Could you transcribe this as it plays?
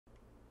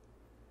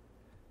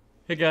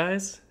Hey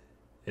guys,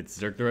 it's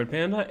Dirk the Red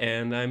Panda,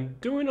 and I'm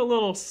doing a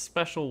little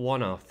special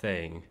one-off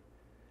thing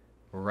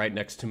right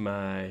next to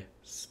my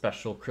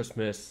special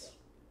Christmas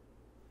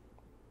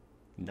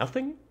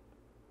nothing.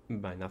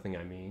 By nothing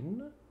I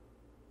mean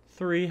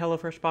 3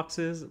 HelloFresh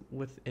boxes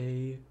with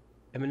a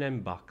M&M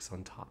box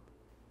on top.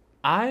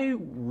 I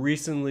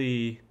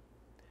recently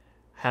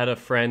had a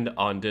friend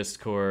on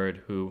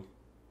Discord who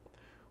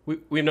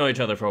we've known each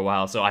other for a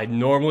while, so I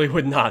normally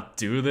would not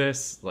do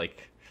this.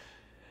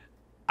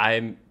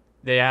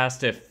 They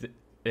asked if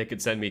they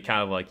could send me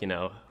kind of like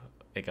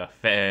a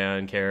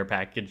fan care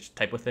package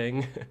type of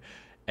thing,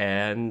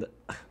 and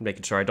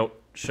making sure I don't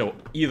show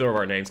either of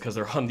our names because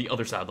they're on the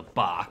other side of the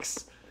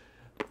box.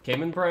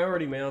 Came in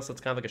priority mail, so it's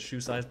kind of like a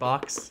shoe-sized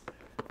box.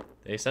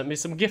 They sent me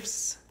some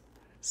gifts,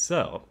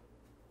 so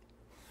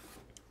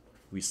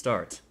we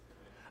start.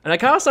 And I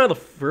kind of saw the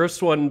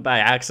first one by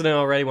accident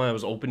already when I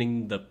was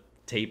opening the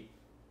tape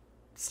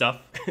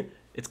stuff.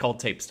 It's called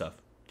tape stuff.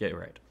 Get it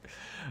right.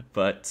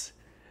 But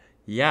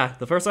yeah,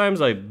 the first item's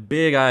a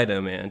big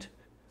item, and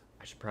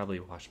I should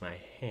probably wash my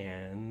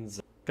hands.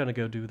 Gonna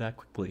go do that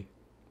quickly.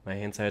 My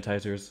hand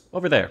sanitizer's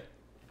over there.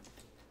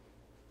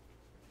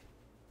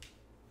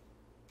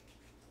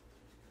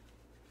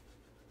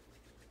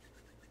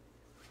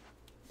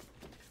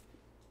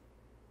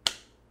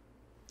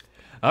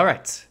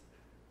 Alright,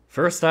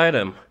 first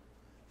item.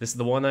 This is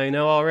the one I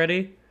know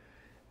already.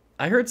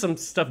 I heard some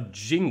stuff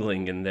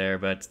jingling in there,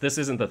 but this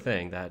isn't the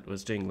thing that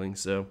was jingling,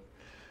 so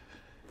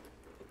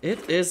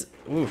it is.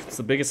 Ooh, it's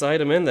the biggest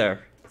item in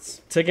there.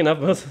 It's taking up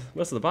most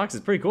of the box.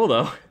 It's pretty cool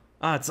though.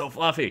 Ah, it's so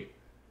fluffy.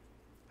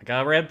 I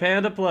got a red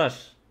panda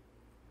plush.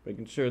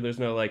 Making sure there's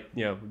no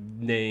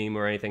name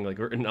or anything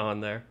written on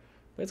there.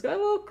 But it's got a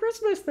little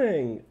Christmas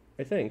thing,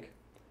 I think.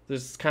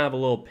 There's kind of a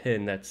little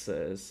pin that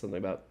says something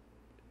about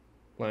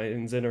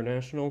Lions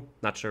International.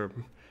 Not sure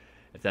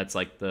if that's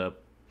the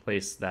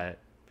place that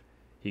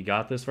he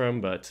got this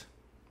from, but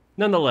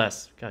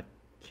nonetheless, got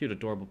a cute,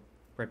 adorable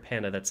red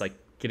panda that's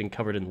getting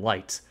covered in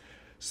light.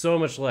 So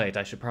much light,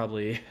 I should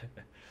probably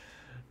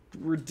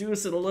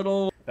reduce it a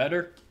little.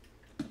 Better?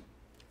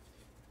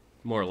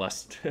 More or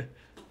less.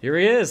 Here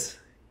he is!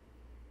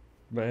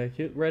 My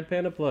cute red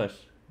panda plush.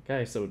 Guy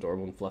is so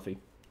adorable and fluffy.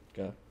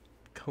 Gotta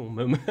comb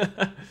him.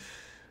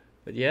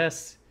 But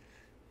yes,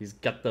 he's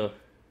got the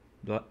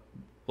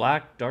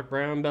black, dark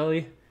brown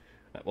belly.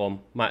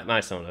 Well, my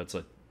Sona, it's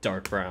a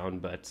dark brown,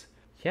 but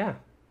yeah.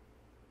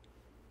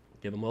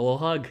 Give him a little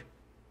hug.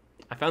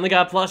 I finally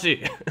got a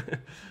plushie.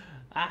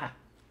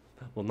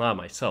 Well, not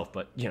myself,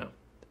 but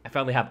I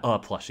finally have a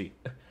plushie.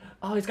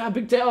 Oh, he's got a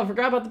big tail. I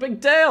forgot about the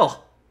big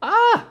tail.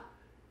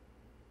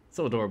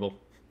 So adorable.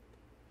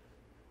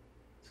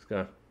 Just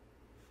gonna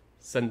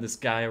send this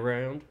guy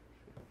around.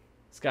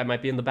 This guy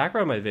might be in the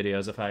background of my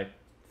videos if I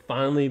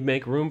finally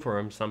make room for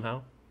him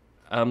somehow.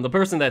 The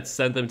person that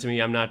sent them to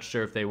me, I'm not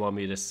sure if they want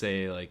me to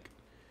say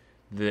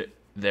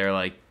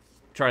they're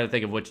trying to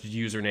think of which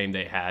username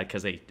they had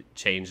because they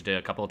changed it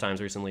a couple of times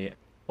recently.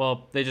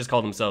 Well, they just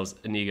call themselves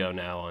Inigo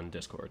now on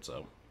Discord,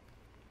 so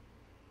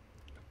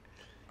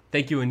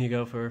thank you,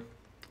 Inigo, for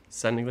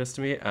sending this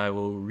to me. I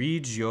will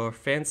read your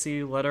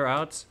fancy letter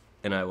out,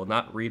 and I will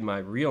not read my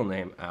real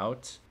name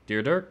out.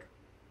 Dear Dirk,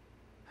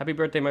 happy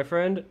birthday, my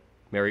friend.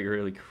 Merry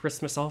early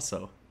Christmas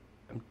also.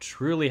 I'm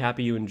truly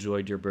happy you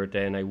enjoyed your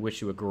birthday, and I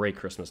wish you a great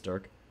Christmas,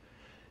 Dirk.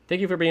 Thank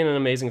you for being an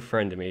amazing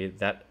friend to me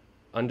that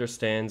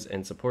understands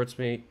and supports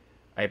me.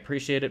 I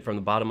appreciate it from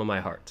the bottom of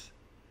my heart.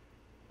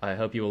 I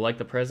hope you will like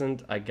the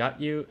present I got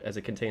you, as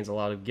it contains a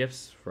lot of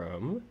gifts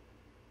from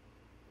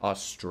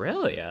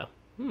Australia.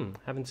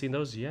 Haven't seen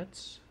those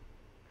yet.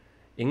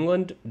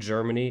 England,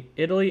 Germany,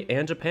 Italy,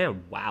 and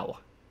Japan. Wow.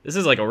 This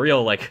is a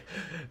real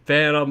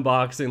fan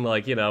unboxing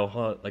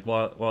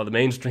one of the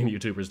mainstream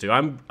YouTubers do.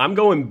 I'm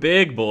going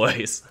big,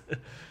 boys.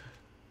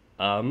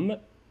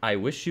 I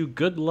wish you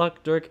good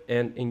luck, Dirk,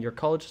 and in your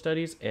college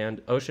studies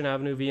and Ocean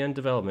Avenue VN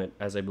development,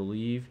 as I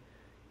believe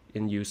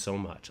in you so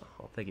much.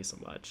 Oh, thank you so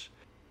much.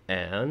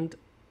 And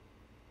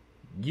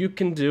you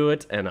can do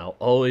it, and I'll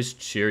always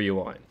cheer you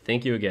on.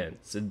 Thank you again.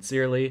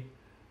 Sincerely.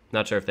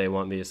 Not sure if they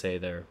want me to say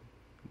their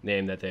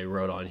name that they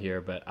wrote on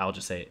here, but I'll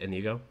just say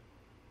Inigo.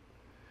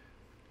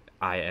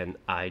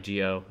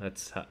 Inigo.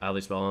 That's how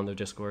they spell on their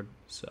Discord.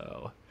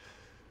 So,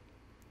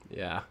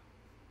 yeah.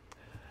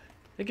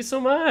 Thank you so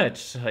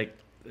much.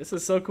 This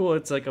is so cool.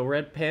 It's a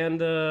red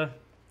panda.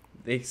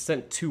 They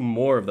sent 2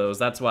 more of those.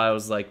 That's why I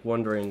was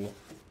wondering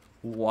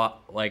what.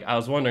 I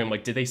was wondering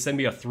did they send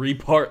me a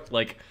 3-part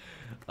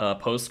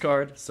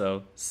postcard?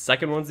 So,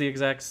 second one's the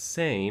exact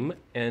same,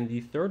 and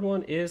the third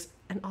one is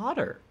an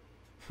otter.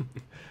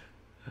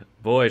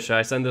 Boy, should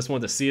I send this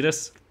one to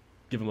Cetus?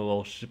 Give him a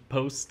little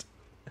post.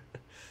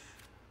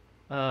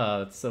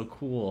 That's so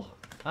cool.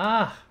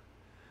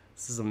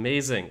 This is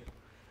amazing.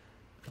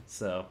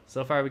 So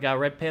far we got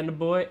Red Panda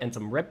Boy and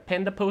some Red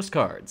Panda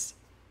postcards.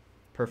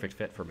 Perfect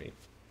fit for me.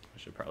 I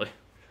should probably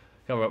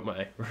cover up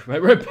my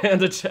Red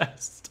Panda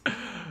chest.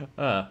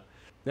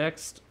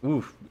 Next,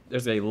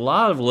 there's a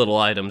lot of little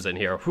items in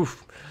here. This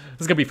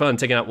is gonna be fun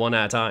taking out one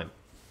at a time.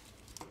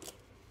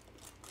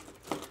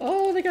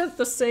 they got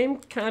the same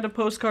kind of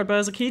postcard, but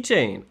as a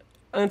keychain.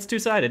 And it's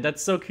two-sided.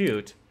 That's so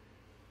cute.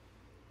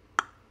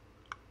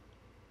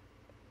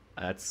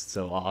 That's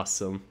so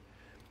awesome.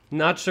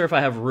 Not sure if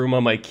I have room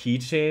on my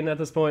keychain at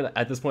this point.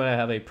 At this point, I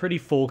have a pretty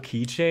full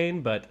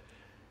keychain, but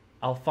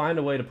I'll find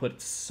a way to put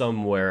it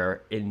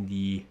somewhere in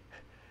the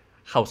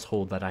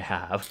household that I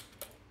have.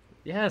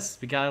 Yes,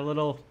 we got a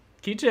little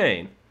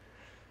keychain.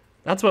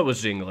 That's what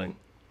was jingling.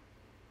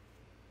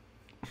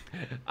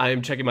 I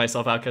am checking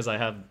myself out because I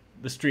have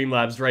the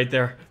Streamlabs right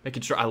there,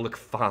 making sure I look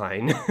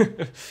fine.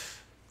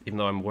 Even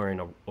though I'm wearing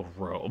a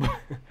robe.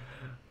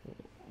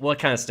 What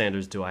kind of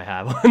standards do I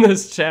have on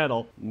this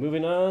channel?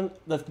 Moving on,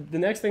 the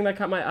next thing that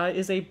caught my eye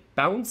is a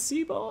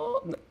bouncy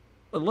ball.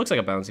 It looks like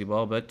a bouncy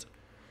ball, but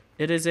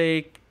it is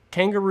a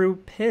kangaroo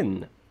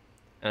pin.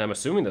 And I'm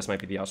assuming this might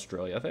be the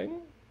Australia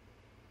thing.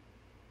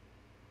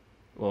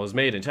 Well, it was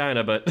made in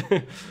China, but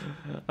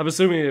I'm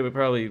assuming it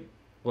probably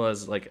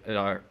was like an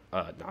not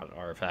an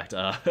artifact,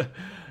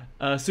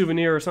 a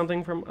souvenir or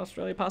something from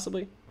Australia,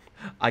 possibly.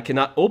 I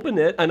cannot open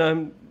it, and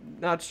I'm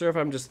not sure if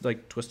I'm just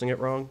like twisting it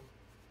wrong.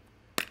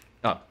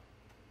 Oh.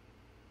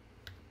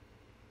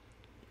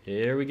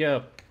 Here we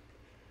go.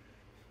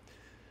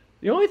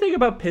 The only thing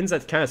about pins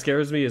that kind of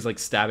scares me is like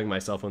stabbing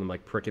myself when I'm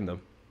like pricking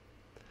them.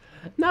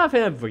 Not a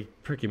fan of like,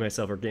 pricking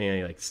myself or getting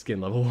any like skin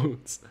level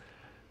wounds.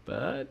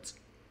 But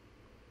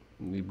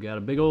we've got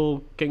a big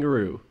old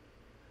kangaroo.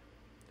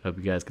 Hope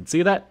you guys can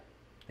see that.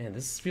 Man,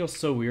 this feels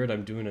so weird.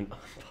 I'm doing an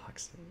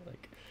unboxing.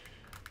 Like,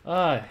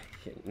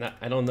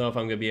 I don't know if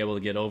I'm gonna be able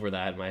to get over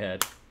that in my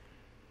head.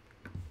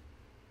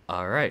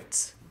 All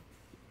right.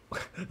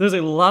 There's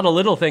a lot of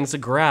little things to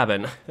grab,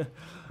 and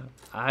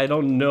I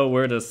don't know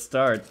where to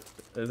start.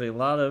 There's a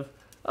lot of...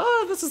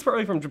 Oh, this is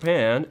probably from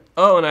Japan.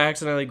 Oh, and I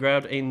accidentally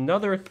grabbed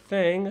another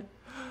thing.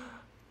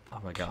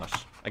 Oh my gosh.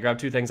 I grabbed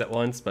two things at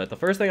once, but the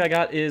first thing I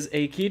got is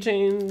a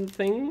keychain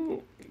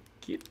thing.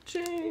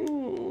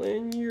 Keychain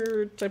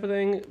lanyard type of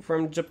thing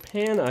from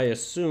Japan, I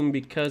assume,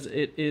 because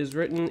it is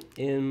written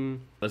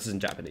in... This is in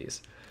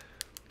Japanese.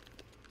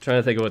 Trying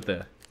to think of what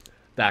the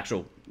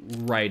actual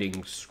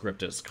writing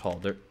script is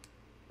called. I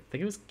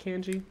think it was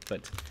kanji,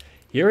 but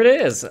here it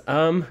is.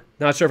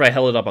 Not sure if I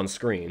held it up on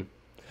screen.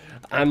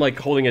 I'm like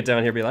holding it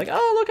down here, be like,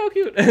 oh, look how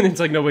cute. And it's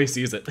like nobody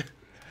sees it.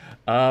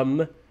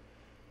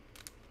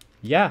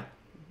 Yeah.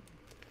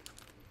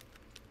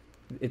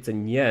 It's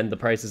in yen. The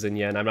price is in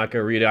yen. I'm not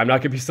going to read it. I'm not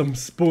going to be some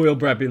spoiled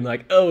brat being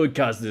like, oh, it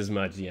costs this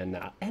much yen.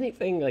 Nah,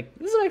 anything like,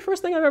 this is my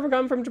first thing I've ever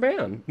gotten from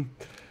Japan.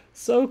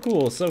 So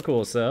cool, so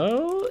cool.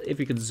 So if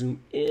you could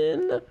zoom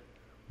in,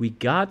 we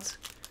got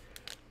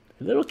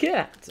a little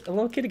cat, a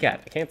little kitty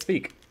cat. I can't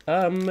speak.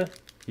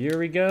 Here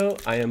we go.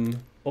 I am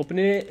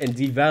opening it and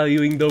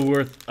devaluing the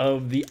worth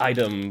of the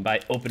item by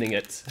opening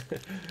it.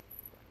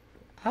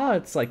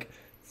 It's like,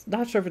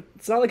 not sure if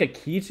it's not like a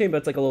keychain, but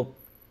it's like a little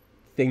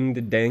thing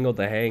to dangle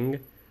to hang.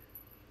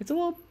 It's a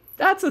little,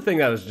 that's the thing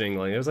that was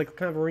jingling. It was like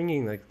kind of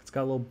ringing, like it's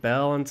got a little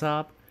bell on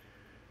top.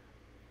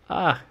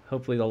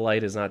 Hopefully the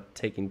light is not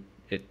taking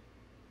it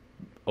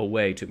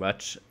away too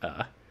much.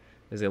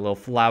 There's a little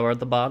flower at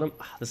the bottom.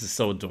 This is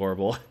so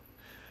adorable.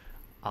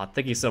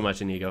 Thank you so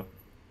much, Inigo.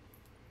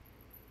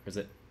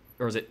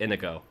 Or is it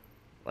Inigo?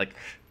 Like,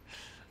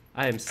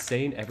 I am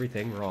saying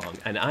everything wrong,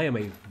 and I am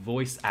a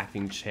voice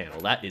acting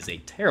channel. That is a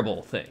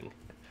terrible thing.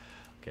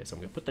 Okay, so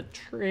I'm gonna put the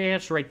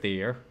trash right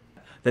there.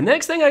 The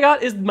next thing I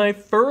got is my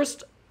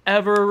first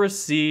ever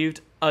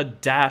received a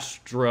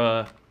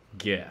Dastra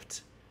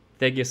gift.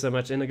 Thank you so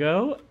much,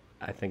 Inigo.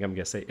 I think I'm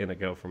gonna say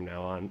Inigo from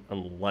now on,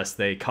 unless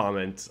they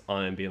comment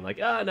on it being like,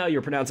 no,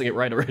 you're pronouncing it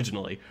right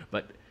originally.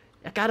 But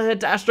I got a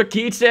Dastra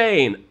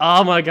keychain.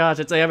 Oh my gosh,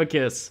 it's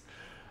Amicus.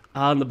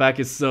 On the back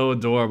is so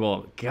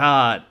adorable.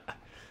 God.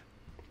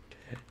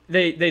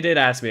 They did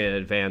ask me in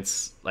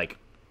advance, like,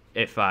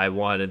 if I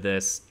wanted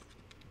this,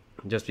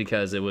 just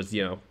because it was,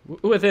 you know,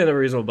 within a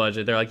reasonable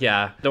budget. They're like,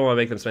 yeah, don't want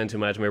to make them spend too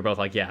much. And we were both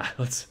like, yeah,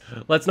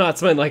 let's not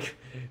spend like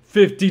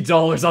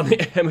 $50 on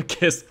the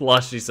Amicus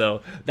plushie.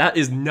 So that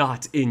is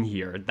not in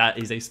here. That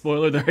is a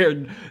spoiler.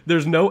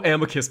 There's no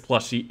Amicus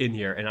plushie in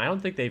here, and I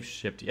don't think they've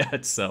shipped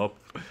yet. So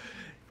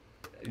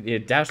the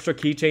Dastra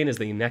keychain is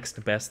the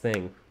next best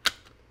thing.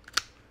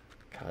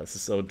 God, this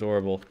is so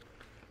adorable.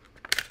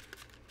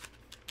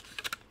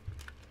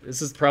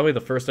 This is probably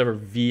the first ever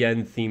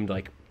VN themed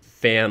like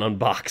fan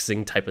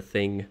unboxing type of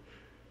thing.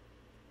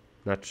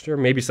 Not sure,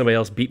 maybe somebody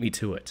else beat me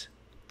to it.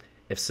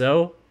 If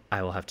so,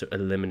 I will have to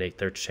eliminate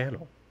their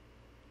channel.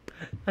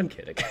 I'm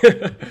kidding.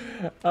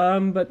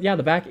 But yeah,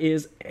 the back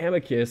is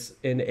Amicus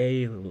in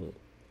a,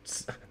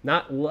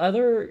 not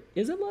leather,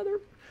 is it leather?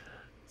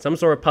 Some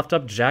sort of puffed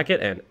up jacket,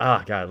 and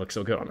God, it looks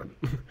so good on him.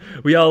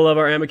 We all love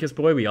our Amicus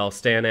boy, we all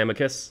stan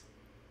Amicus.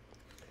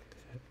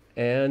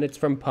 And it's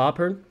from Paw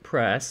Print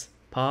Press.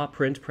 Paw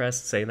Print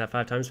Press, saying that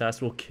 5 times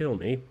fast will kill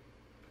me.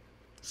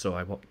 So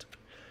I won't.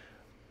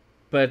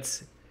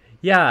 But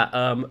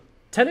yeah,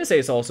 Tennis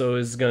Ace also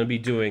is going to be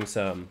doing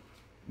some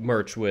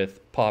merch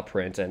with Paw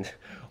Print, and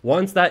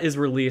once that is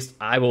released,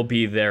 I will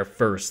be there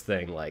first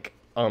thing. Like,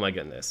 oh my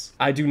goodness.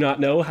 I do not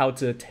know how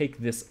to take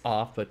this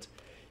off, but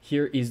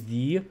here is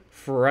the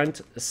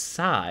front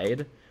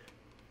side.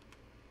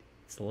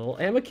 It's a little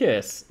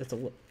amicus.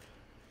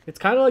 It's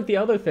kind of like the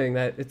other thing,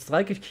 that it's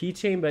like a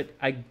keychain, but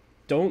I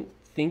don't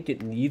think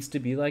it needs to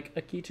be like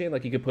a keychain.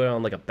 Like you could put it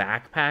on like a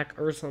backpack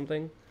or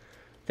something.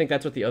 I think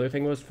that's what the other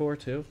thing was for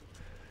too.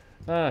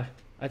 I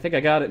think I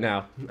got it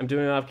now. I'm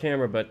doing it off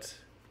camera, but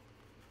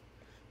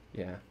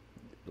yeah,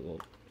 a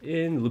little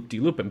in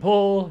loop-de-loop and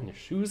pull, and your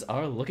shoes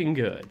are looking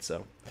good.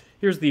 So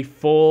here's the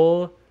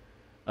full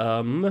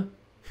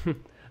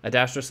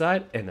Adastra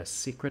side, and a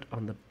secret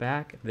on the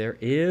back. There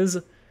is,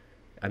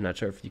 I'm not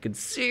sure if you can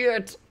see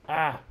it.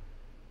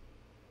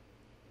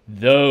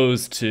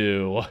 Those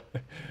two.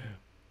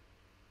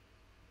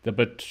 The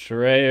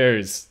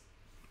betrayers.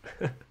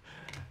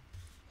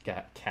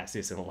 Got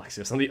Cassius and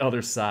Alexius on the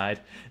other side.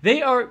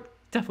 They are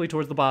definitely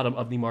towards the bottom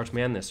of the March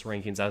Madness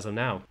rankings as of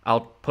now.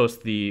 I'll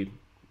post the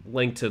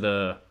link to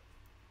the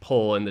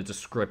poll in the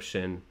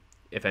description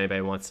if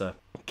anybody wants to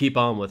keep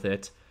on with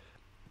it.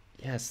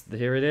 Yes,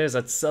 here it is.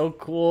 That's so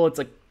cool. It's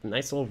like a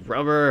nice little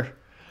rubber.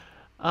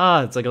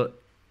 It's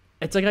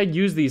like I'd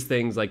use these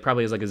things like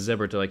probably as like a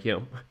zipper to like, you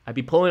know, I'd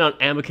be pulling on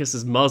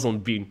Amicus's muzzle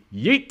and being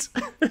yeet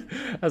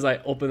as I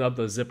open up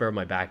the zipper of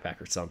my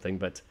backpack or something.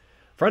 But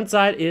front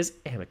side is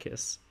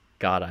Amicus.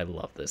 God, I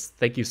love this.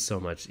 Thank you so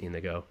much,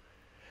 Inigo.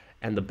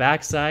 And the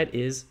back side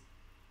is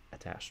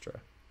Adastra.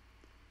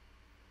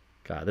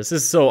 God, this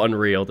is so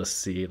unreal to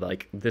see.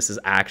 Like, this is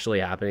actually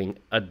happening.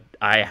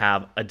 I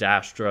have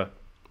Adastra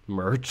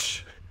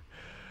merch.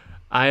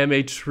 I am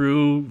a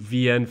true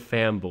VN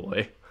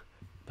fanboy.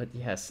 But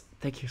yes,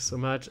 thank you so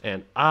much.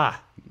 And I'm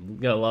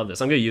gonna love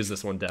this. I'm gonna use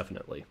this one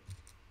definitely.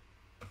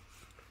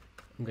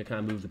 I'm gonna kind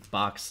of move the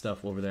box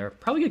stuff over there.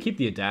 Probably gonna keep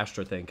the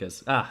Adastra thing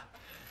because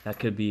that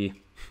could be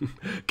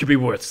could be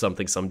worth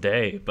something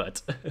someday.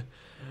 But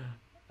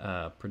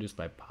produced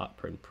by Pop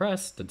Print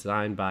Press,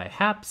 designed by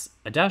Haps,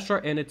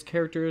 Adastra and its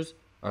characters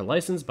are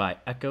licensed by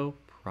Echo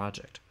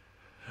Project.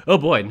 Oh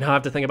boy, now I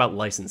have to think about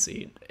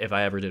licensing if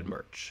I ever did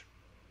merch.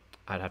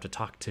 I'd have to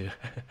talk to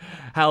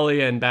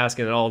Hallie and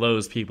Baskin and all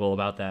those people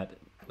about that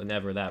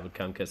whenever that would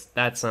come, because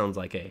that sounds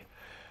like a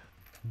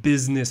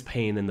business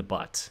pain in the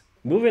butt.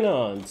 Moving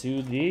on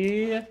to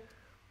the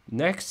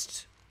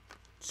next.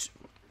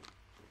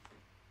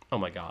 Oh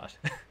my god.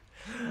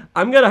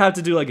 I'm gonna have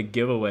to do like a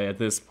giveaway at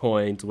this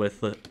point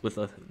with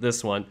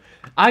this one.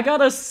 I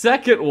got a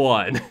second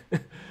one.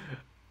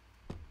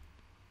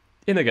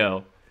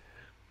 Inigo.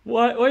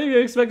 What are you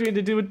expecting me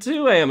to do with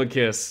two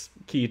Amicus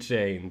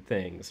keychain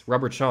things?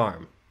 Rubber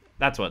charm.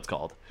 That's what it's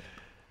called.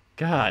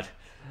 God.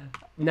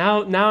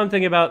 Now I'm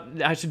thinking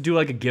about I should do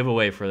like a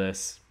giveaway for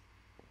this.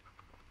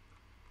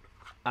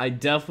 I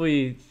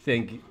definitely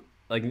think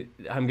like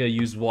I'm gonna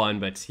use one,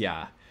 but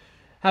yeah.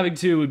 Having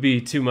two would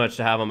be too much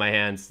to have on my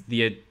hands.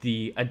 The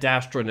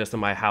Adastra-ness in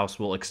my house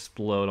will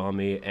explode on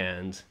me,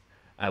 and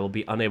I will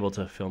be unable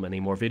to film any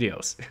more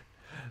videos.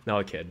 No,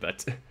 I kid,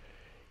 but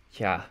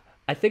yeah.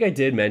 I think I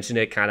did mention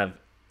it kind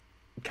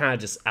of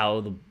just out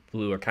of the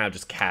blue, or kind of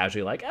just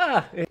casually, like,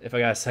 if I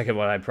got a second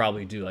one, I'd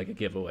probably do like a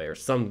giveaway or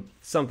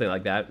something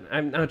like that.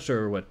 I'm not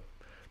sure what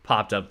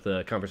popped up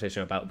the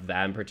conversation about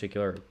that in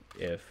particular,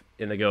 if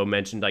Inigo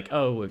mentioned like,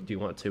 oh, do you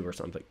want to or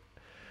something.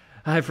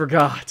 I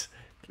forgot.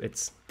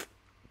 It's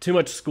too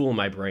much school in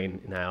my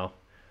brain now.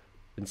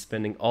 Been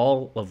spending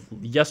all of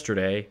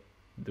yesterday,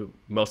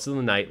 most of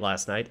the night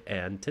last night,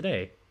 and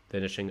today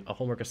finishing a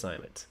homework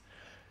assignment.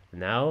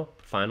 Now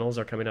finals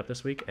are coming up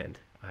this week, and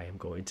I am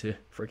going to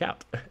freak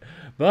out.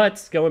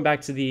 But going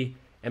back to the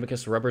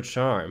Amicus Rubber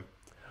Charm,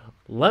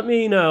 let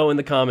me know in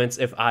the comments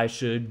if I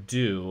should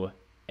do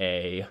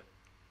a,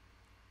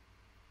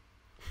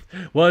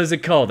 what is it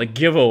called? A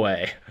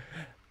giveaway.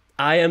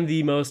 I am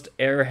the most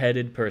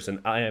airheaded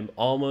person. I am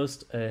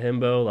almost a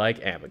himbo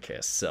like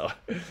Amicus, so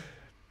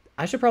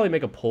I should probably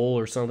make a poll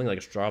or something, like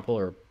a straw poll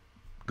or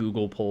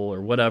Google poll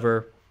or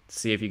whatever, to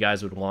see if you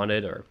guys would want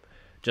it, or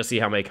just see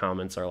how many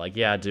comments are like,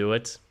 yeah, do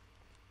it.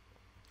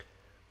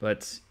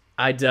 But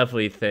I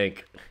definitely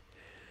think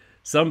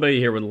somebody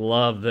here would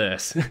love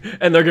this.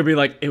 And they're going to be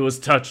like, it was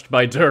touched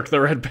by Dirk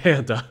the Red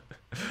Panda.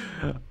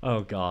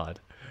 Oh, God.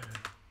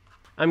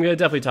 I'm going to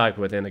definitely talk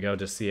with Inigo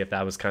to see if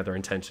that was kind of their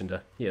intention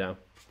to, you know,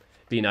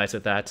 be nice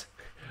with that.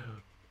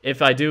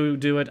 If I do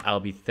it, I'll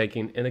be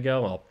thanking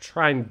Inigo. I'll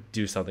try and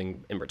do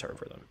something in return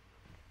for them.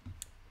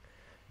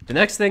 The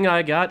next thing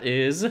I got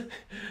is,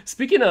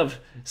 speaking of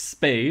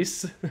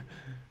space,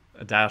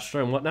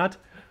 Adastra and whatnot,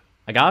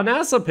 I got a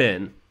NASA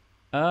pin.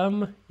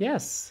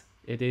 Yes,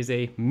 it is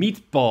a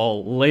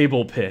meatball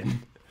label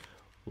pin.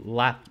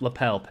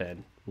 Lapel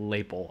pin.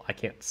 Label. I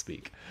can't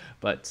speak.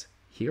 But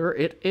here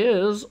it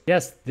is.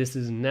 Yes, this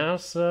is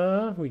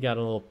NASA. We got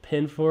a little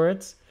pin for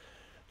it.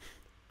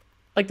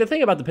 Like, the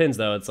thing about the pins,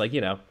 though, it's like,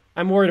 you know,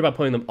 I'm worried about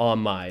putting them on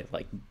my,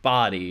 like,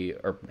 body,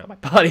 or not my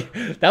body.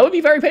 That would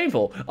be very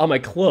painful. On my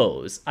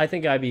clothes. I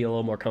think I'd be a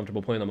little more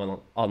comfortable putting them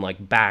on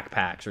like,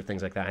 backpacks or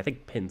things like that. I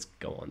think pins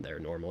go on there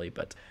normally,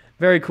 but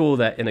very cool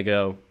that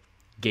Inigo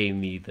gave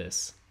me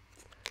this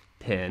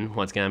pin.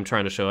 Once again, I'm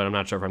trying to show it. I'm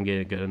not sure if I'm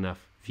getting a good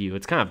enough view.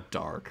 It's kind of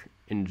dark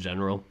in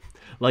general.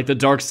 Like the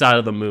dark side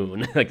of the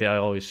moon, like they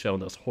always show in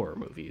those horror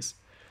movies.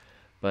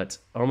 But,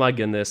 oh my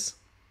goodness.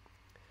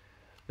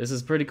 This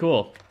is pretty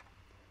cool.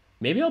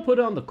 Maybe I'll put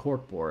it on the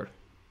corkboard.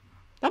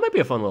 That might be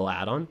a fun little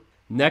add-on.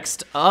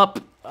 Next up,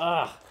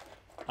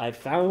 I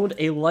found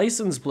a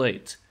license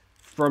plate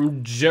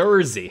from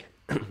Jersey.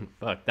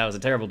 Fuck, that was a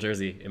terrible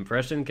Jersey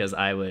impression because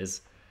I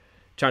was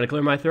trying to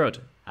clear my throat.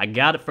 I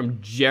got it from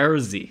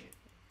Jersey.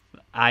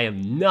 I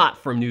am not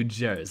from New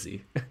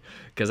Jersey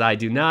because I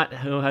do not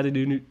know how to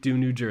do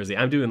New Jersey.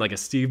 I'm doing like a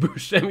Steve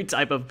Buscemi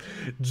type of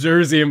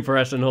Jersey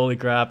impression. Holy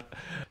crap.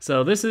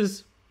 So this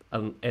is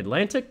an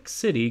Atlantic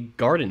City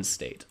Garden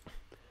State.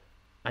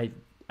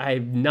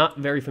 I'm not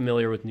very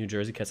familiar with New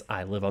Jersey because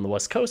I live on the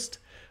West Coast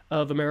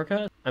of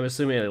America. I'm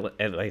assuming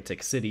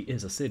Atlantic City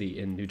is a city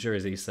in New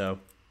Jersey, so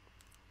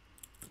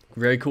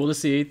very cool to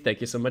see.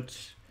 Thank you so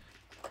much.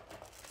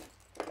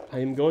 I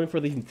am going for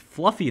the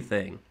fluffy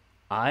thing.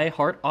 I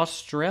heart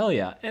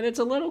Australia, and it's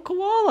a little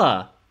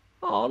koala.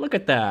 Oh, look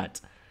at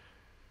that.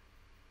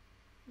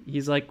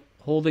 He's like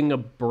holding a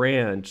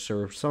branch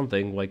or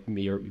something like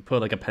me, or you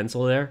put like a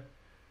pencil there,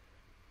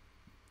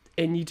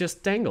 and he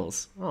just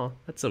dangles. Oh,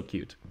 that's so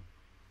cute.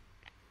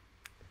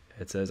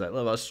 It says, I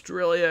love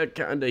Australia,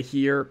 kinda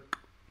here.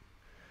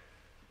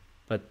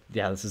 But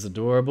yeah, this is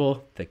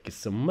adorable. Thank you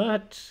so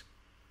much.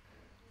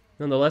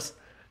 Nonetheless,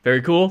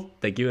 very cool.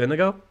 Thank you,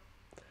 Indigo.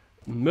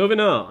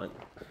 Moving on.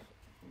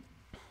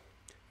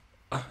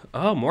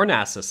 Oh, more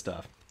NASA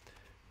stuff.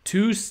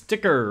 2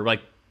 sticker,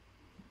 like,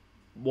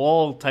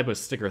 wall type of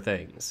sticker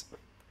things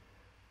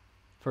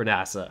for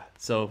NASA.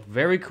 So,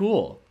 very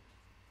cool.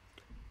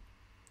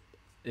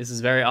 This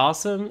is very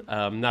awesome.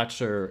 I'm not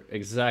sure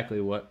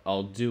exactly what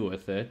I'll do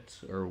with it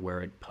or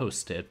where I'd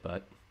post it,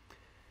 but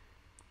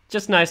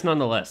just nice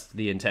nonetheless,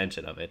 the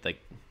intention of it. Like,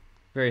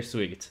 very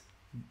sweet.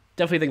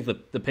 Definitely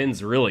think the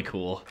pin's really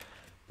cool.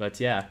 But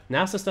yeah,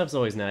 NASA stuff's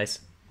always nice.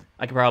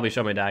 I could probably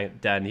show my dad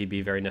and he'd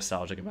be very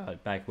nostalgic about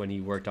it back when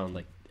he worked on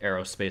like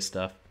aerospace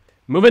stuff.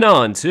 Moving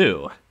on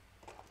to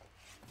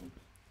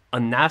a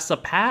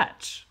NASA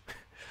patch.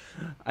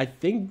 I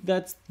think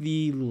that's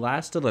the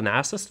last of the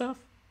NASA stuff,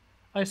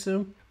 I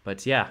assume.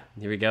 But yeah,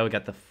 here we go. We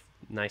got the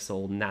nice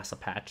old NASA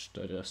patch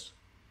to just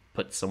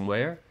put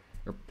somewhere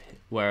or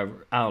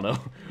wherever. I don't know.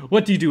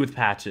 What do you do with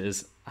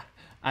patches?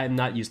 I'm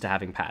not used to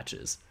having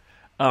patches.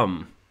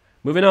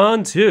 Moving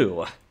on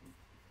to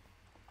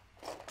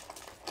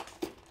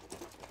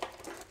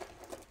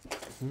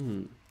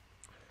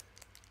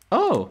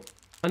oh,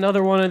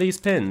 another one of these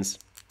pins.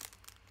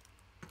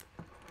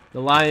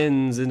 The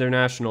Lions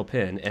International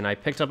pin. And I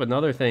picked up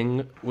another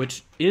thing,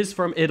 which is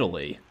from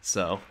Italy.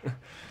 So,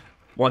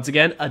 once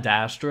again,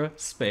 Adastra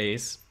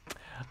Space.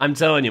 I'm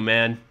telling you,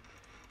 man.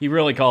 He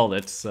really called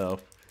it. So,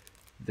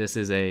 this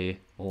is a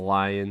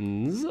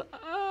Lions.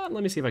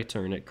 Let me see if I can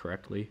turn it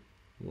correctly.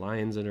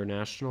 Lions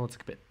International. It's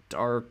a bit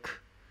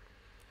dark.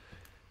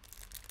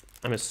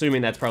 I'm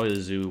assuming that's probably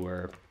the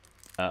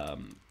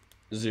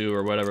zoo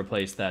or whatever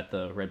place that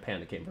the red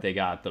panda came from. They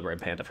got the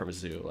red panda from a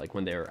zoo. Like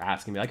when they were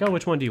asking me, like, oh,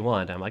 which one do you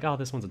want? I'm like, oh,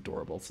 this one's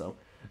adorable. So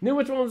knew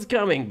which one was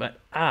coming, but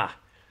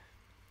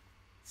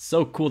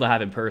so cool to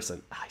have in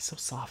person. He's so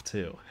soft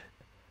too.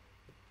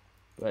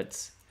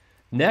 But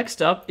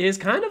next up is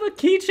kind of a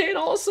keychain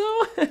also.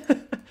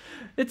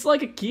 It's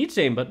like a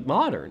keychain, but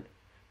modern.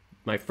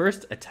 My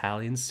first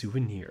Italian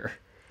souvenir.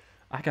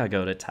 I gotta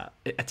go to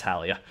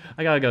Italia.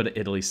 I gotta go to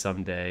Italy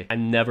someday. I've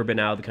never been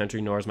out of the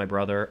country, nor has my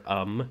brother.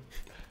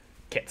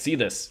 Can't see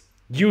this.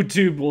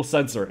 YouTube will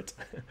censor it.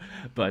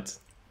 But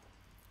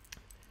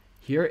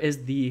here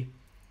is the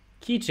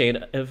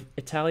keychain of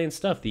Italian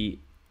stuff. The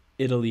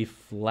Italy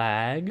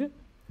flag.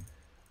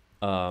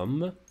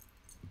 Trying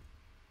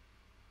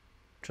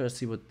to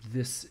see what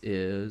this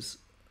is.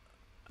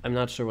 I'm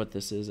not sure what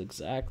this is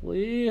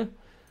exactly.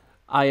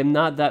 I am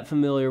not that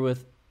familiar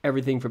with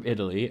everything from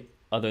Italy,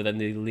 other than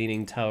the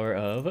Leaning Tower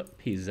of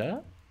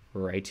Pisa,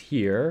 right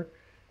here.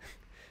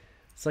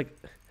 It's like,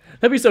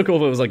 that'd be so cool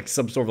if it was like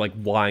some sort of like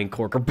wine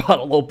cork or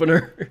bottle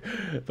opener.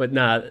 But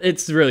nah,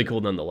 it's really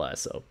cool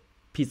nonetheless. So,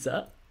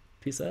 Pisa.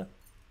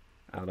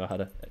 I don't know how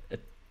to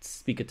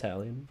speak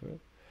Italian.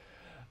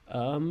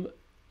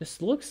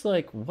 This looks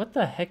like, what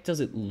the heck does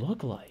it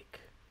look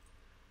like?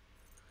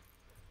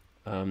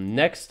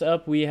 Next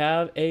up, we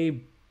have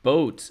a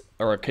boat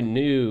or a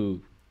canoe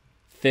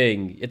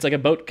thing. It's like a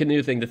boat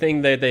canoe thing. The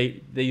thing that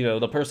they you know,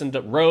 the person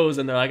rows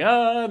and they're like,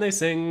 and they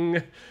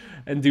sing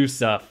and do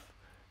stuff.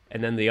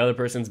 And then the other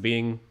person's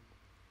being,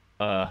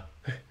 what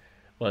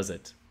is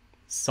it?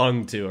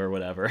 Sung to or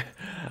whatever.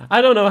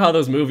 I don't know how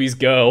those movies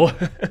go.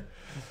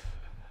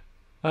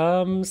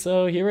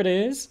 So here it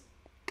is.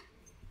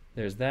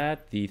 There's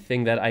that. The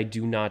thing that I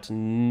do not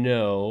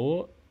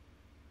know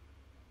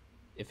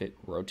if it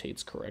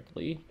rotates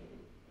correctly.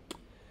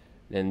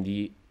 Then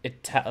the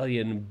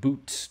Italian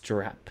boot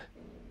strap.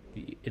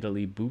 The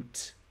Italy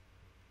boot.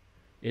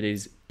 It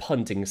is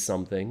punting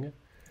something.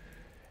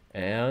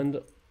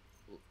 And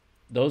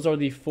those are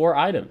the 4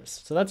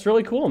 items. So that's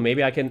really cool.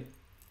 Maybe I can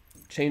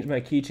change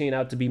my keychain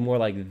out to be more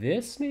like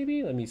this,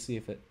 maybe? Let me see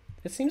if it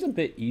seems a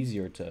bit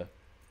easier to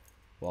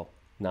Well,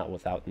 not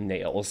without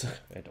nails.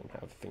 I don't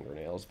have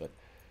fingernails, but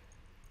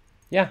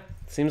yeah,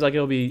 seems like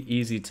it'll be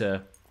easy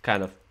to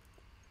kind of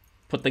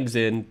put things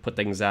in, put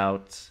things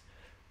out,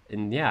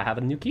 and yeah, have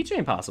a new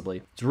keychain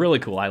possibly. It's really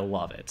cool. I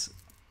love it.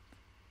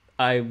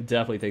 I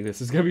definitely think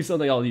this is going to be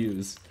something I'll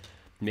use.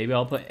 Maybe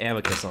I'll put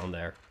Amicus on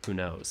there. Who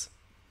knows?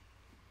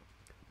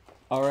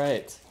 All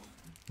right.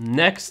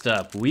 Next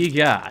up, we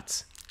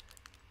got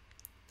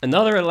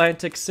another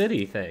Atlantic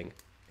City thing.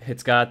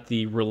 It's got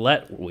the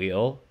roulette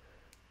wheel.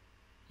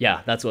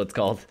 Yeah, that's what it's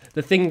called.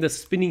 The thing, the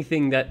spinny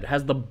thing that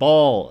has the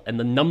ball and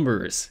the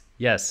numbers.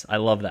 Yes, I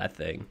love that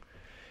thing.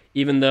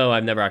 Even though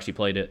I've never actually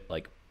played it,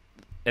 like,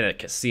 in a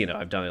casino.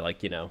 I've done it,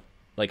 like, you know,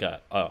 like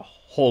a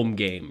home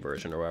game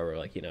version or whatever,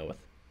 like, you know, with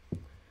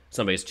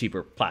somebody's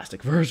cheaper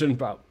plastic version,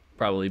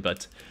 probably.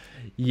 But,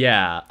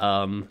 yeah,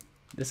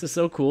 this is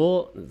so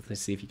cool.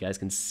 Let's see if you guys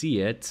can see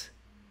it.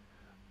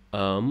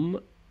 There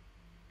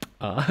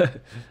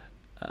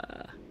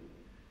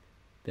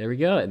we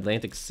go.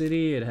 Atlantic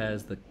City. It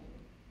has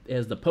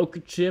the poker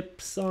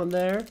chips on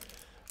there.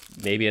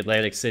 Maybe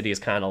Atlantic City is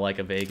kind of like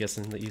a Vegas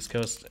in the East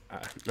Coast.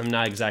 I'm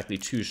not exactly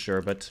too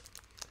sure, but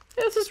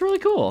yeah, this is really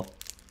cool.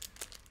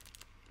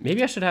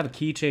 Maybe I should have a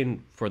keychain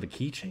for the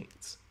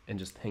keychains and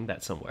just hang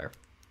that somewhere.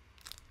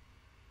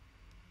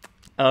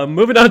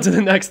 Moving on to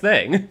the next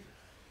thing.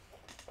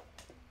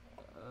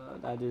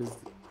 That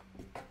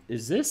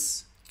is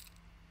this?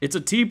 It's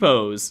a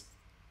T-pose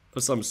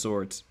of some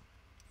sort.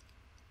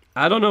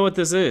 I don't know what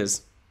this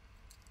is.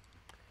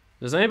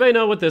 Does anybody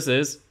know what this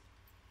is?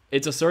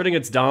 It's asserting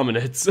its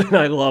dominance, and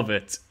I love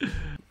it.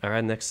 All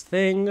right, next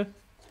thing.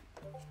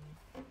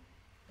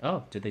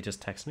 Oh, did they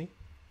just text me?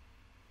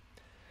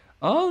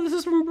 Oh, this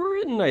is from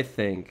Britain, I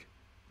think.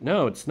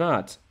 No, it's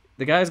not.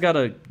 The guy's got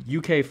a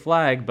UK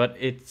flag, but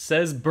it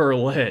says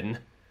Berlin.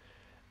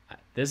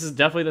 This is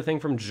definitely the thing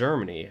from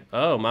Germany.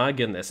 Oh my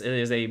goodness. It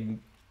is a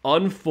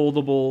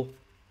unfoldable...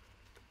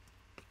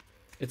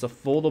 It's a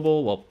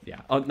foldable, well,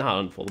 yeah, not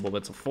unfoldable, but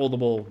it's a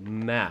foldable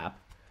map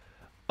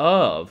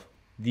of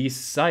these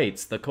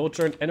sites, the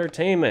culture and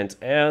entertainment,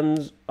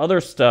 and other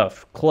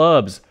stuff,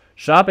 clubs,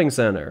 shopping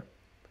center.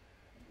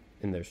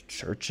 And there's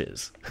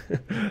churches.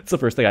 It's the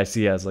first thing I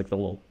see as like the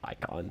little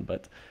icon,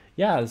 but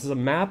yeah, this is a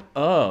map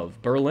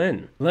of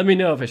Berlin. Let me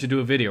know if I should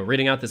do a video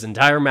reading out this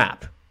entire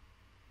map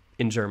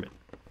in German.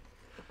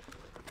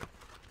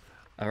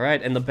 All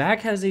right, and the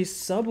back has a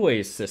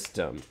subway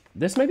system.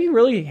 This might be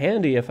really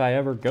handy if I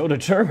ever go to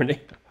Germany.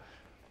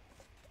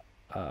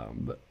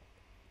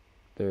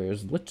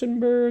 There's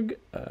Lichtenberg,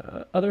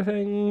 other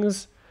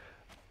things.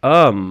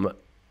 Yeah,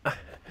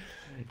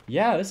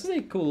 this is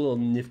a cool little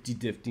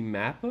nifty-difty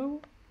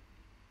mappo.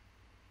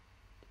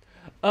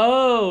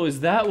 Oh,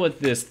 is that what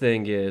this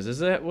thing is? Is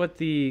that what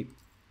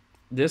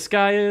this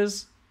guy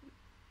is?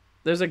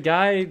 There's a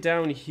guy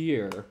down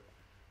here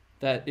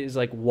that is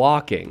like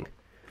walking,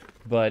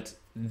 but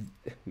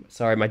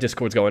sorry, my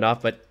Discord's going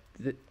off, but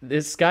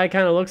this guy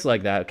kind of looks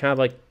like that, kind of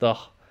like the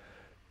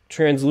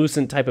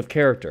translucent type of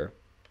character.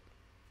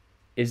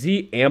 Is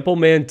he Ample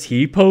Man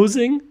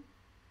T-posing?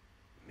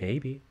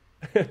 Maybe.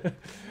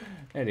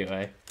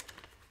 Anyway.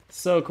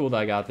 So cool that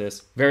I got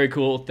this. Very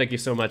cool. Thank you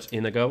so much,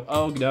 Inigo.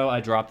 Oh no, I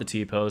dropped the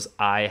T-pose.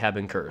 I have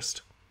been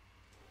cursed.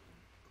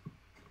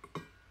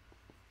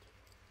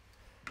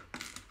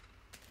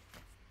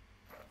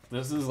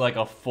 This is like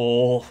a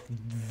full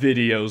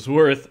video's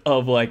worth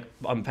of like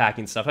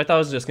unpacking stuff. I thought it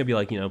was just gonna be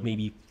like, you know,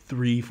 maybe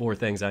 3-4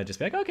 things. I'd just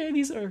be like, okay,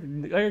 these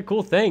are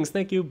cool things,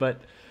 thank you.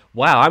 But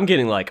wow, I'm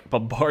getting like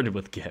bombarded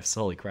with gifts.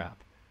 Holy crap.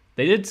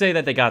 They did say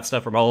that they got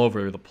stuff from all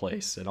over the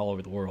place and all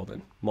over the world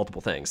and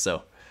multiple things.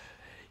 So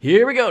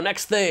here we go,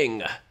 next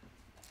thing.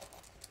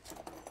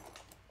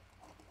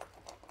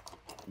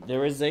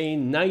 There is a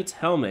knight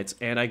helmet,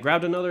 and I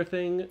grabbed another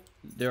thing.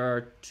 There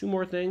are 2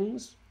 more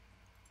things.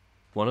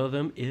 One of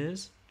them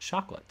is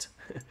chocolate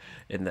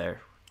in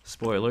there.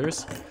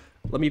 Spoilers.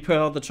 Let me put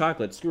out the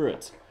chocolate, screw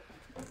it.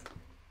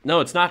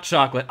 No, it's not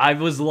chocolate. I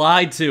was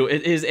lied to.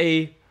 It is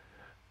a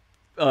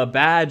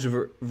badge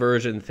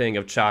version thing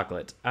of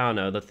chocolate. I don't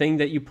know, the thing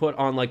that you put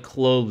on like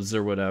clothes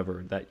or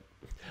whatever. That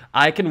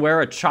I can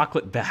wear a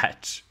chocolate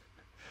badge.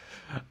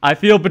 I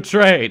feel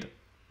betrayed.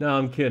 No,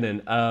 I'm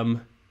kidding.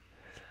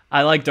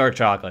 I like dark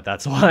chocolate.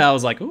 That's why I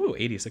was like, ooh,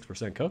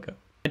 86% cocoa.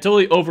 I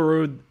totally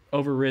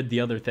overrid the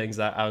other things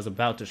that I was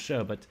about to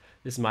show, but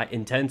this is my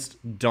intense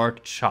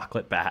dark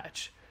chocolate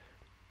badge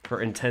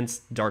for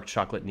intense dark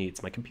chocolate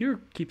needs. My computer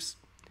keeps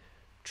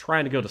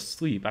trying to go to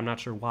sleep. I'm not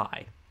sure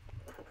why.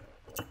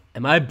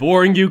 Am I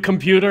boring you,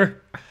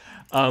 computer?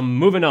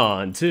 Moving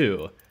on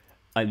to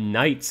a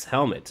knight's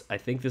helmet. I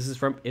think this is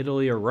from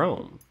Italy or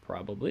Rome.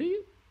 Probably.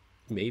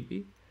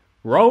 Maybe.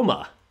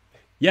 Roma.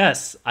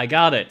 Yes, I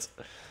got it.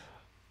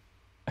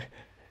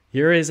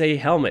 Here is a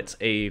helmet.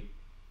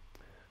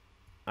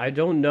 I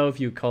don't know if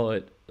you call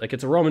it, like,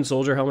 it's a Roman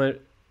soldier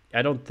helmet.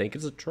 I don't think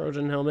it's a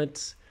Trojan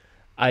helmet.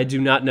 I do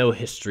not know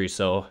history,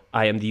 so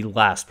I am the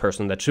last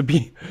person that should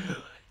be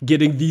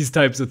getting these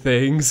types of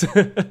things.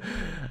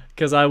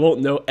 Because I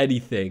won't know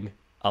anything.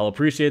 I'll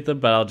appreciate them,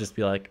 but I'll just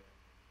be like,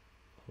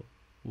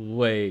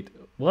 wait,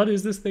 What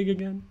is this thing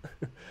again?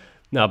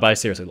 No, but I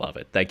seriously love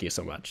it. Thank you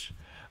so much.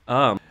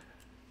 No,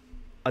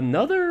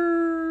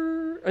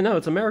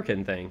 it's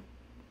American thing.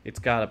 It's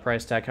got a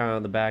price tag kind of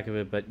on the back of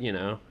it, but you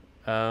know,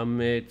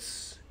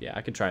 yeah,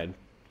 I could try and,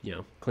 you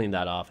know, clean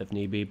that off if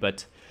need be,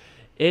 but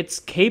it's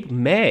Cape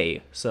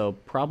May, so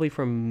probably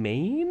from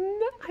Maine,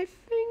 I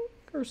think,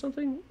 or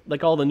something,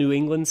 like all the New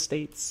England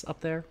states up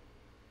there.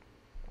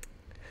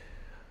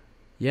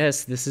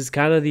 Yes, this is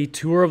kind of the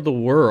tour of the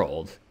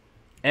world.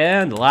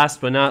 And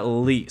last but not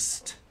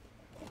least,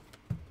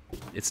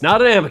 it's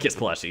not an Amicus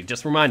plushie,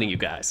 just reminding you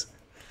guys.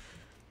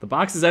 The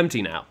box is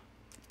empty now.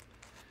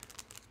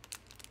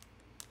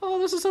 Oh,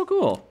 this is so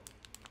cool.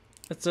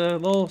 It's a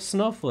little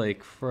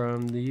snowflake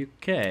from the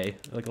UK,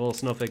 like a little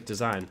snowflake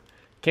design.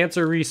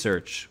 Cancer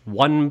research,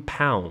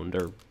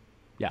 £1, or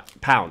yeah,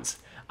 pounds.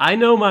 I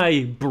know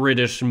my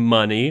British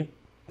money.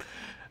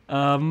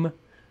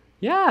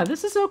 Yeah,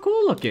 this is so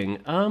cool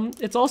looking.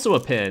 It's also a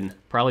pin,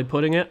 probably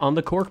putting it on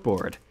the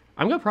corkboard.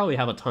 I'm gonna probably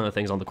have a ton of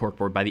things on the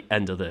corkboard by the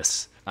end of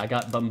this. I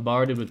got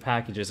bombarded with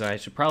packages, and I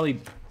should probably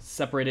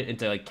separate it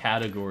into like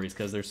categories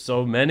because there's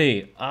so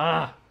many.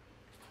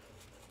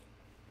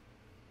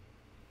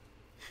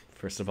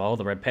 First of all,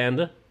 the red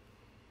panda,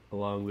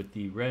 along with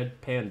the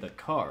red panda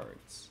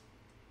cards.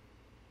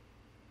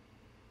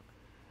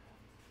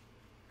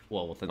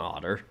 Well, with an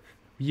otter.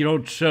 You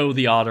don't show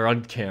the otter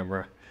on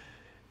camera.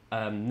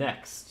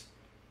 Next,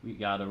 we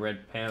got a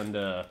red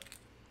panda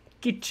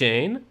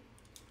keychain.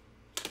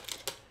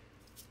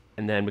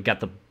 And then we got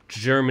the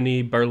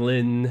Germany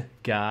Berlin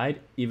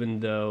guide, even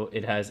though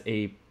it has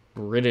a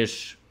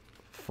British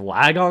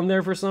flag on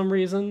there for some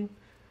reason.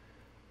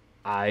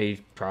 I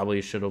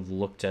probably should have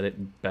looked at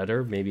it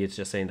better. Maybe it's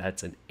just saying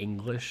that's in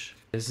English.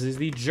 This is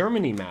the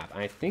Germany map.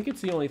 I think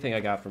it's the only thing I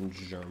got from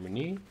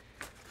Germany.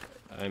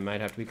 I might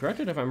have to be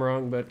corrected if I'm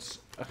wrong, but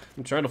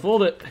I'm trying to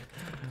fold it.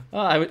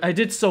 I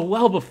did so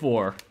well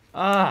before.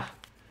 Yeah,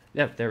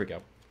 there we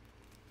go.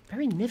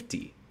 Very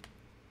nifty.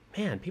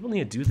 Man, people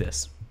need to do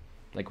this,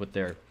 like with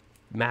their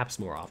maps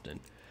more often.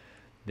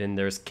 Then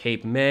there's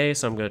Cape May,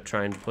 so I'm going to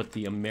try and put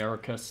the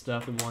America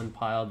stuff in one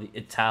pile, the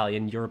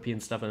Italian, European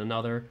stuff in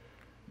another,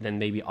 then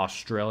maybe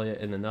Australia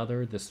in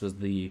another. This was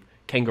the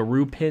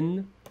kangaroo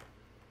pin.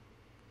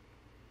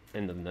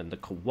 And then the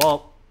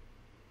koala.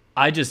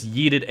 I just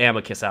yeeted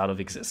Amicus out of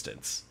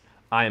existence.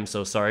 I am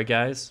so sorry,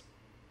 guys.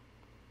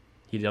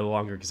 He no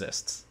longer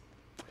exists.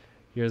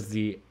 Here's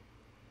the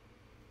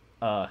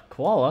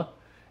koala,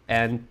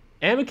 and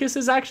Amicus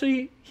is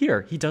actually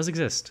here. He does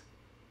exist.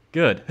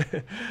 Good.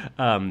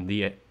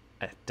 The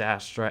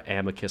Adastra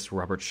Amicus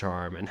rubber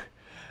charm, and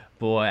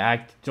boy,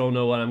 I don't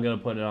know what I'm gonna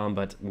put it on,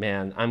 but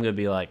man, I'm gonna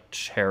be like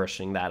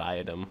cherishing that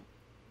item.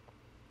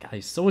 God,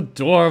 he's so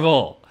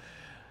adorable.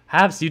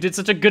 Habs, you did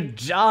such a good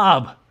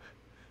job.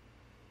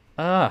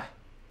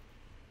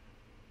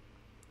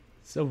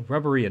 So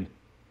rubbery and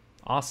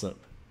awesome.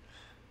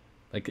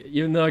 Like,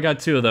 even though I got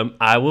two of them,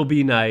 I will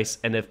be nice,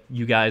 and if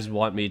you guys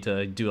want me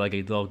to do like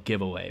a little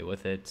giveaway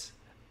with it,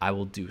 I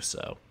will do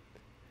so.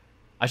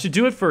 I should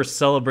do it for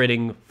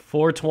celebrating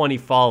 420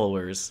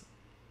 followers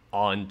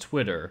on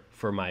Twitter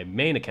for my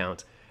main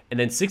account, and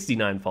then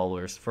 69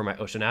 followers for my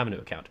Ocean Avenue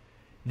account.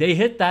 They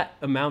hit that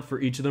amount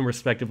for each of them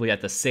respectively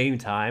at the same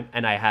time,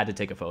 and I had to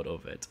take a photo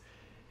of it.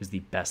 It was the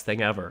best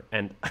thing ever,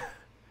 and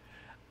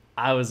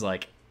I was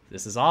like,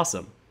 this is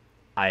awesome.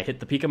 I hit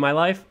the peak of my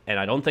life, and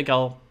I don't think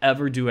I'll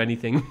ever do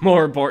anything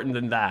more important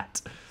than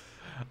that.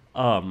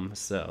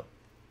 So,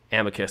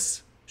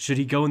 Amicus, should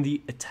he go in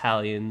the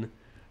Italian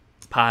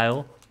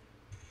pile,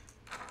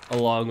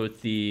 along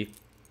with the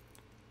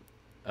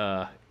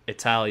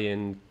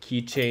Italian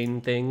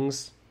keychain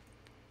things?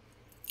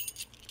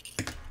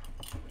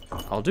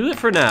 I'll do it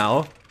for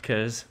now,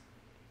 because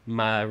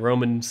my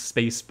Roman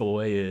space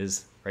boy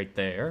is right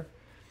there.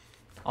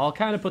 I'll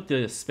kind of put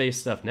the space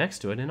stuff next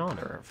to it in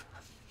honor of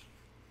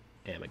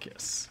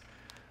Amicus,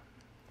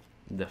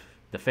 the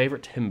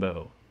favorite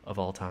himbo of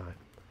all time.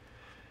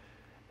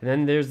 And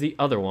then there's the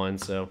other one,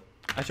 so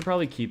I should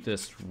probably keep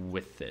this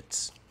with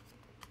it.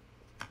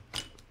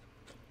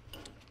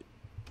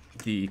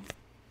 The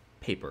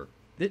paper.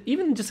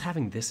 Even just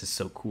having this is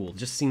so cool.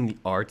 Just seeing the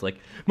art, like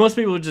most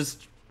people would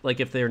just, like,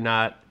 if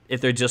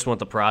they just want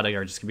the product,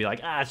 are just gonna be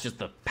like, it's just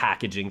the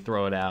packaging,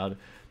 throw it out.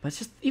 But it's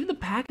just, even the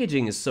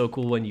packaging is so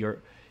cool when you're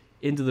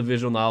into the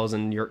visual novels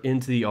and you're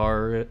into the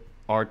art,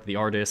 the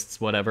artists,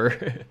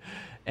 whatever.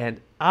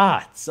 And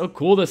it's so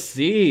cool to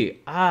see.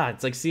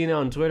 It's like seeing it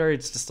on Twitter.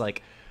 It's just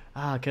like,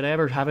 could I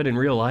ever have it in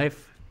real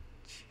life?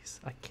 Jeez,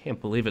 I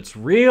can't believe it's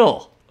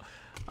real.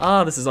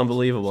 This is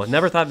unbelievable. I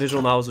never thought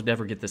visual novels would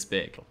ever get this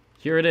big.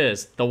 Here it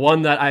is, the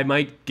one that I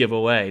might give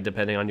away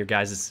depending on your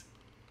guys'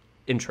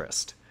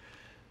 interest.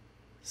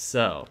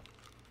 So,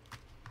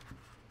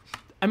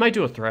 I might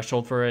do a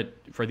threshold for it,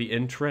 for the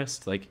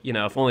interest. Like, you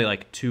know, if only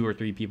like 2 or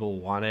 3 people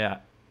want it,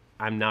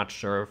 I'm not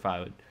sure if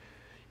I would,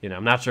 you know,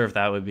 I'm not sure if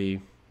that would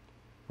be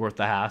worth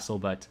the hassle.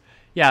 But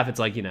yeah, if it's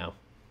like, you know,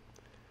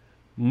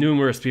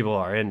 numerous people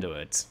are into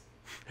it,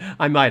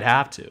 I might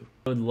have to.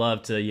 I would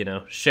love to, you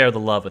know, share the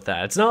love with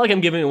that. It's not like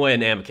I'm giving away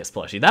an Amicus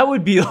plushie. That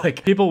would be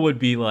like, people would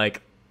be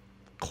like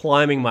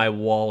climbing my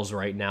walls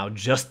right now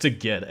just to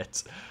get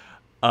it.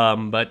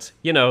 But,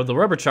 you know, the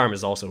rubber charm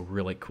is also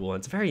really cool,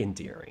 and it's very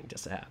endearing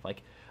just to have.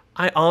 Like,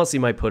 I honestly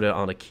might put it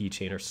on a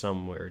keychain or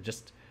somewhere.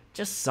 Just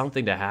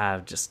something to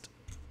have.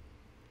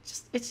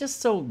 It's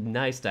just so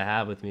nice to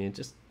have with me. And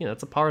just, you know,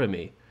 it's a part of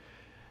me.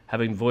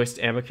 Having voiced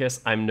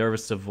Amicus, I'm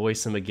nervous to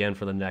voice him again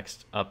for the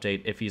next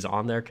update if he's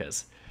on there,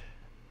 because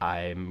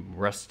I'm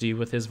rusty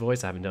with his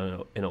voice. I haven't done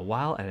it in a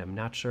while, and I'm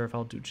not sure if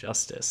I'll do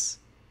justice.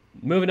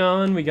 Moving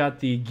on, we got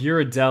the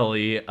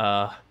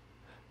Ghirardelli.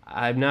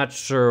 I'm not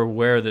sure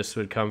where this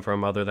would come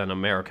from other than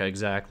America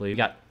exactly. We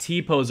got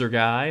T-Poser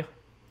guy.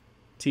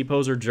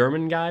 T-Poser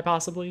German guy,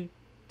 possibly?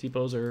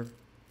 T-Poser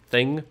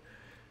thing.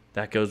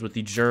 That goes with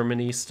the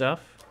Germany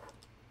stuff.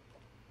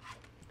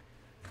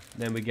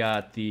 Then we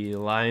got the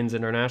Lions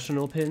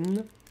International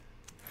pin.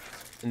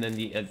 And then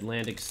the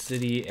Atlantic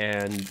City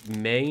and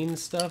Maine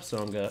stuff. So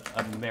I'm going to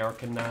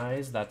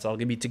Americanize. That's all going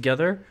to be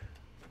together.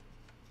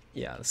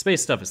 Yeah, the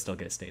space stuff is still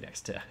going to stay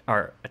next to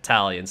our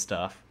Italian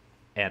stuff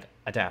and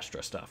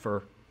Adastra stuff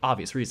for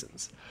obvious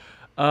reasons.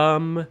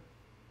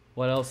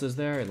 What else is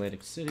there?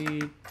 Atlantic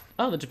City.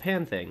 Oh, the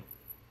Japan thing.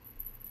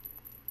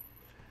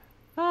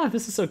 Ah,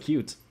 this is so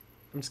cute.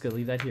 I'm just going to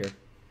leave that here.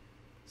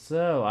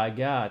 So, I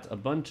got a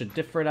bunch of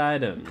different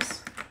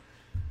items.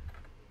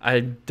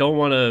 I don't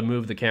want to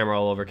move the camera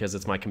all over because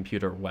it's my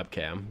computer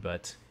webcam,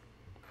 but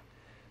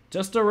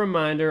just a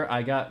reminder,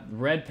 I got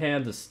Red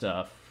Panda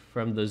stuff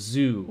from the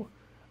zoo.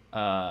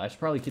 I should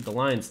probably keep the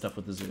lion stuff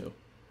with the zoo.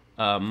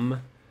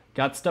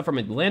 Got stuff from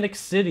Atlantic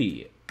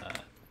City.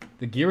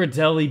 The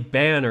Ghirardelli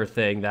banner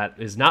thing that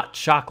is not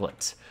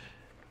chocolate.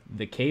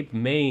 The Cape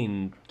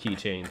Maine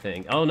keychain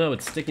thing. Oh no,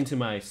 it's sticking to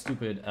my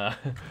stupid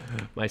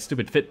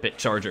Fitbit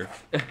charger.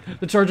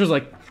 The charger's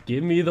like,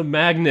 give me the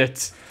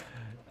magnet.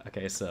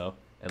 Okay, so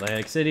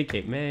Atlantic City,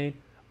 Cape Maine,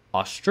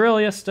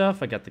 Australia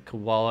stuff. I got the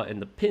koala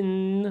and the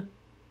pin.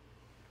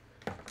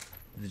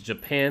 The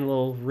Japan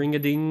little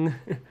ring-a-ding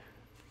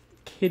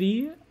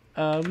kitty.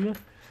 And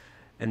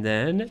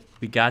then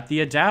we got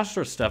the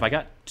Adastra stuff. I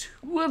got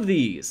 2 of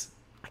these.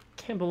 I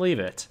can't believe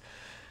it.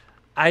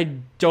 I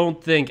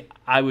don't think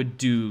I would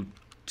do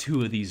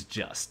 2 of these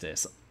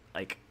justice.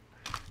 Like,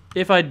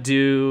 if I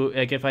do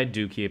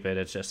keep it,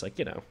 it's just like,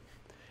 you know,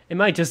 it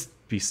might just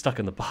be stuck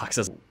in the box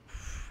as,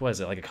 what is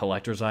it, like a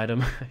collector's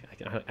item?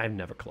 I've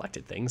never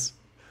collected things.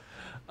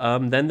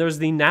 Then there's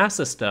the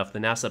NASA stuff, the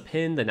NASA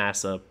pin, the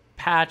NASA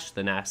patch,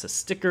 the NASA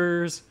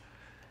stickers,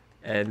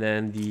 and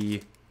then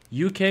the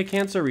UK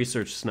Cancer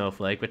Research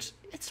Snowflake, which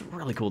it's a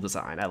really cool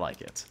design. I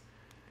like it.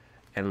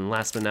 And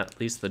last but not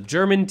least, the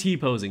German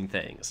T-posing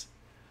things.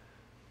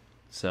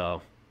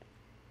 So,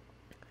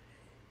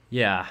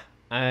 yeah,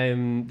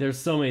 there's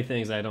so many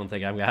things I don't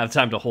think I'm gonna have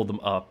time to hold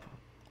them up,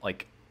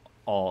 like,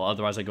 all.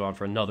 Otherwise, I go on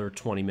for another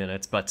 20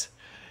 minutes. But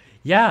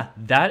yeah,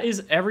 that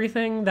is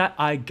everything that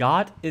I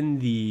got in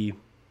the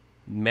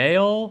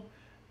mail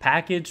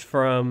package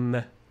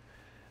from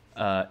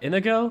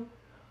Inigo.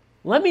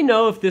 Let me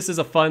know if this is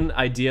a fun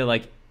idea,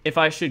 like if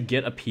I should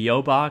get a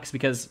PO box,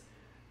 because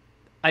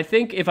I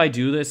think if I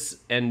do this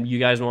and you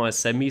guys want to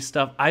send me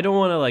stuff, I don't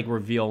want to like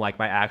reveal like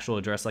my actual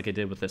address like I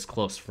did with this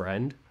close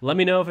friend. Let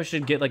me know if I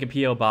should get like a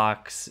PO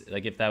box,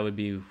 like if that would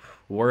be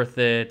worth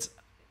it.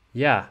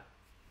 Yeah,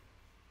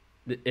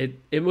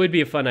 it would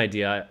be a fun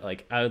idea.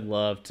 Like I would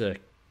love to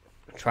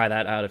try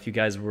that out if you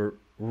guys were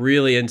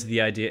really into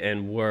the idea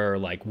and were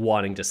like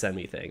wanting to send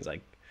me things.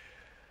 Like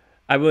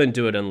I wouldn't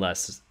do it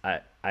unless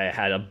I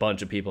had a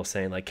bunch of people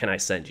saying like, can I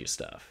send you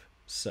stuff?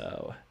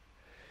 So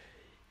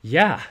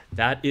yeah,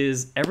 that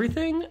is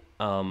everything.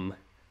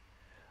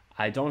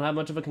 I don't have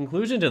much of a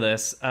conclusion to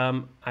this.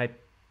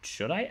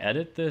 Should I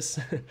edit this?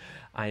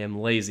 I am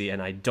lazy and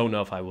I don't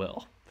know if I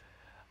will.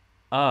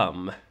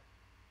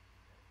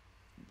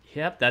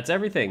 Yep, that's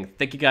everything.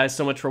 Thank you guys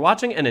so much for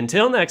watching, and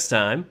until next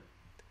time,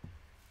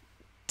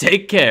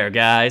 take care,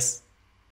 guys.